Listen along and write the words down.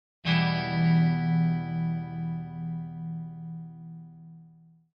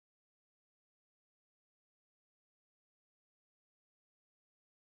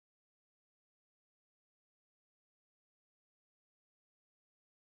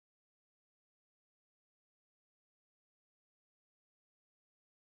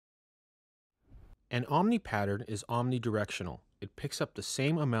An omni pattern is omnidirectional. It picks up the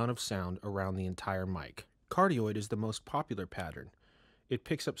same amount of sound around the entire mic. Cardioid is the most popular pattern. It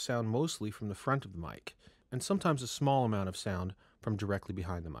picks up sound mostly from the front of the mic, and sometimes a small amount of sound from directly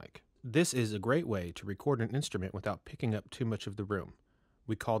behind the mic. This is a great way to record an instrument without picking up too much of the room.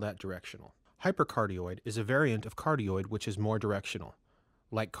 We call that directional. Hypercardioid is a variant of cardioid which is more directional.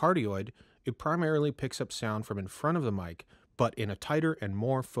 Like cardioid, it primarily picks up sound from in front of the mic, but in a tighter and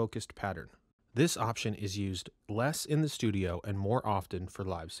more focused pattern. This option is used less in the studio and more often for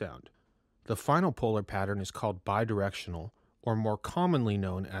live sound. The final polar pattern is called bidirectional, or more commonly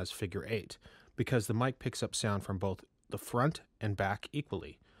known as figure 8, because the mic picks up sound from both the front and back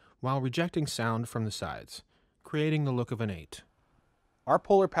equally, while rejecting sound from the sides, creating the look of an 8. Our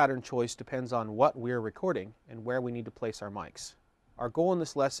polar pattern choice depends on what we're recording and where we need to place our mics. Our goal in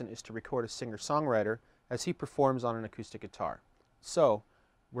this lesson is to record a singer-songwriter as he performs on an acoustic guitar. So,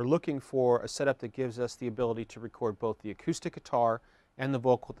 we're looking for a setup that gives us the ability to record both the acoustic guitar and the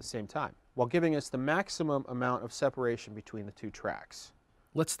vocal at the same time, while giving us the maximum amount of separation between the two tracks.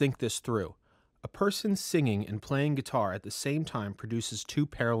 Let's think this through. A person singing and playing guitar at the same time produces two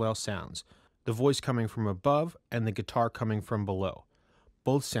parallel sounds, the voice coming from above and the guitar coming from below,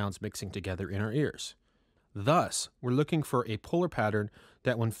 both sounds mixing together in our ears. Thus, we're looking for a polar pattern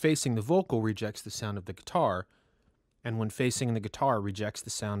that when facing the vocal rejects the sound of the guitar, and when facing the guitar rejects the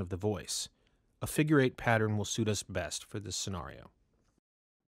sound of the voice. A figure 8 pattern will suit us best for this scenario.